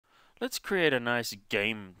Let's create a nice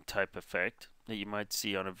game type effect that you might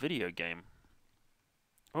see on a video game.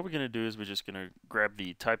 What we're going to do is we're just going to grab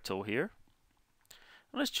the type tool here,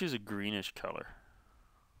 and let's choose a greenish color.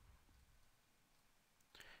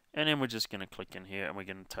 And then we're just going to click in here and we're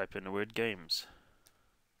going to type in the word games.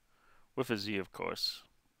 With a Z, of course.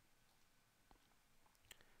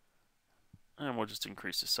 And we'll just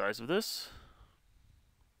increase the size of this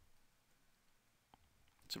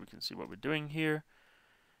so we can see what we're doing here.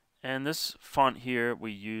 And this font here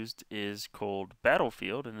we used is called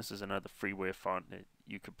Battlefield, and this is another freeware font that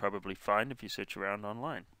you could probably find if you search around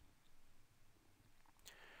online.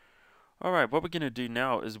 Alright, what we're going to do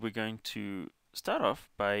now is we're going to start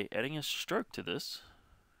off by adding a stroke to this.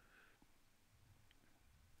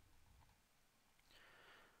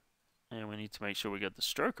 And we need to make sure we get the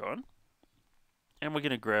stroke on. And we're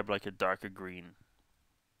going to grab like a darker green.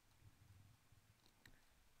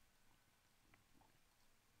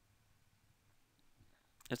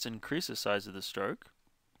 Let's increase the size of the stroke.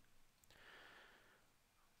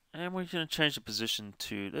 And we're going to change the position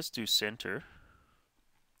to, let's do center.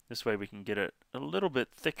 This way we can get it a little bit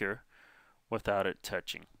thicker without it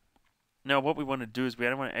touching. Now what we want to do is we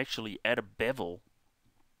don't want to actually add a bevel.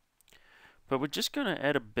 But we're just going to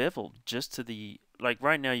add a bevel just to the, like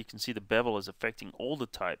right now you can see the bevel is affecting all the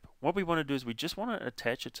type. What we want to do is we just want to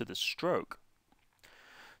attach it to the stroke.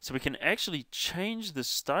 So we can actually change the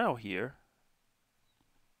style here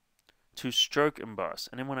to stroke emboss.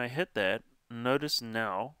 And then when I hit that, notice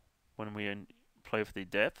now when we play with the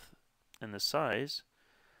depth and the size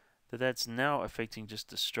that that's now affecting just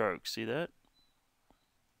the stroke. See that?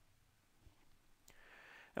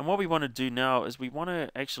 And what we want to do now is we want to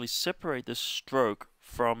actually separate the stroke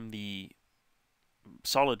from the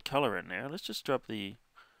solid color in there. Let's just drop the,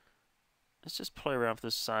 let's just play around with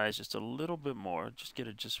the size just a little bit more. Just get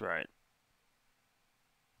it just right.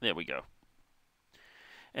 There we go.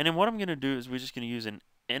 And then what I'm going to do is we're just going to use an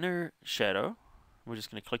inner shadow. We're just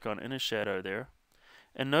going to click on inner shadow there.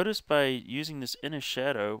 And notice by using this inner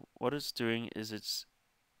shadow, what it's doing is it's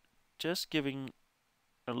just giving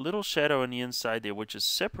a little shadow on the inside there, which is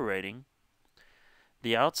separating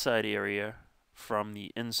the outside area from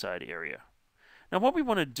the inside area. Now what we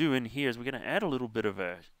want to do in here is we're going to add a little bit of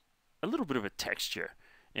a texture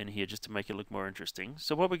in here just to make it look more interesting.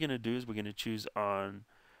 So what we're going to do is we're going to choose on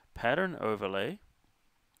pattern overlay,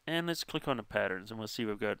 and let's click on the patterns, and we'll see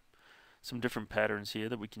we've got some different patterns here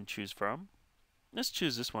that we can choose from. Let's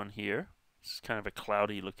choose this one here. It's kind of a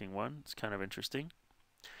cloudy looking one. It's kind of interesting.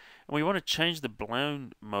 And we want to change the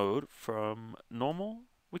blend mode from normal.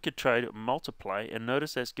 We could try to multiply, and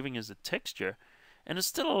notice that's giving us a texture, and it's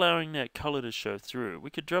still allowing that color to show through. We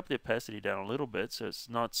could drop the opacity down a little bit so it's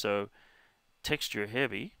not so texture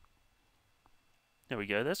heavy. There we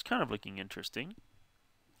go. That's kind of looking interesting.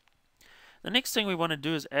 The next thing we want to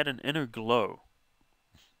do is add an inner glow.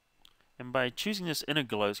 And by choosing this inner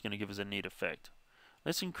glow, it's going to give us a neat effect.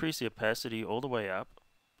 Let's increase the opacity all the way up.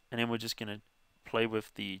 And then we're just going to play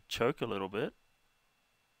with the choke a little bit.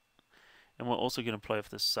 And we're also going to play with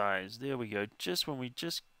the size. There we go. Just when we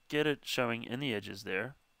just get it showing in the edges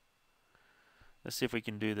there. Let's see if we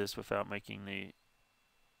can do this without making the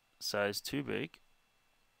size too big.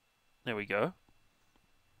 There we go.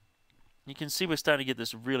 You can see we're starting to get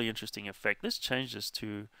this really interesting effect. Let's change this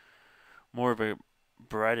to more of a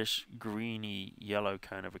brightish greeny yellow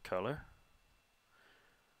kind of a color.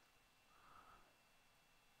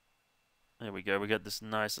 There we go. We got this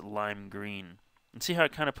nice lime green. And see how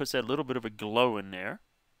it kind of puts that little bit of a glow in there.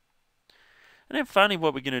 And then finally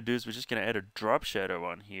what we're going to do is we're just going to add a drop shadow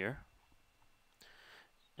on here.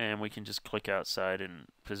 And we can just click outside and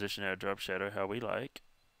position our drop shadow how we like.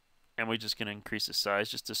 And we're just going to increase the size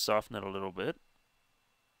just to soften it a little bit.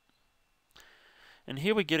 And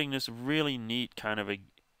here we're getting this really neat kind of a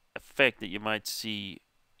effect that you might see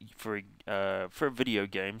for a video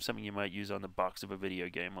game, something you might use on the box of a video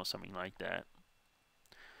game or something like that.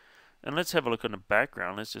 And let's have a look on the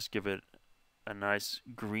background. Let's just give it a nice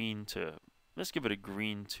green to, let's give it a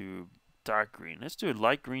green to dark green. Let's do a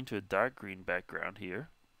light green to a dark green background here,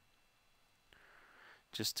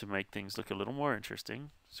 just to make things look a little more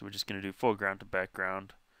interesting. So we're just going to do foreground to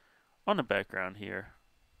background on the background here.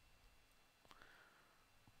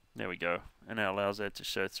 There we go. And that allows that to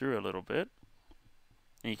show through a little bit.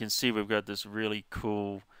 And you can see we've got this really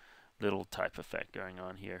cool little type effect going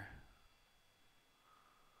on here.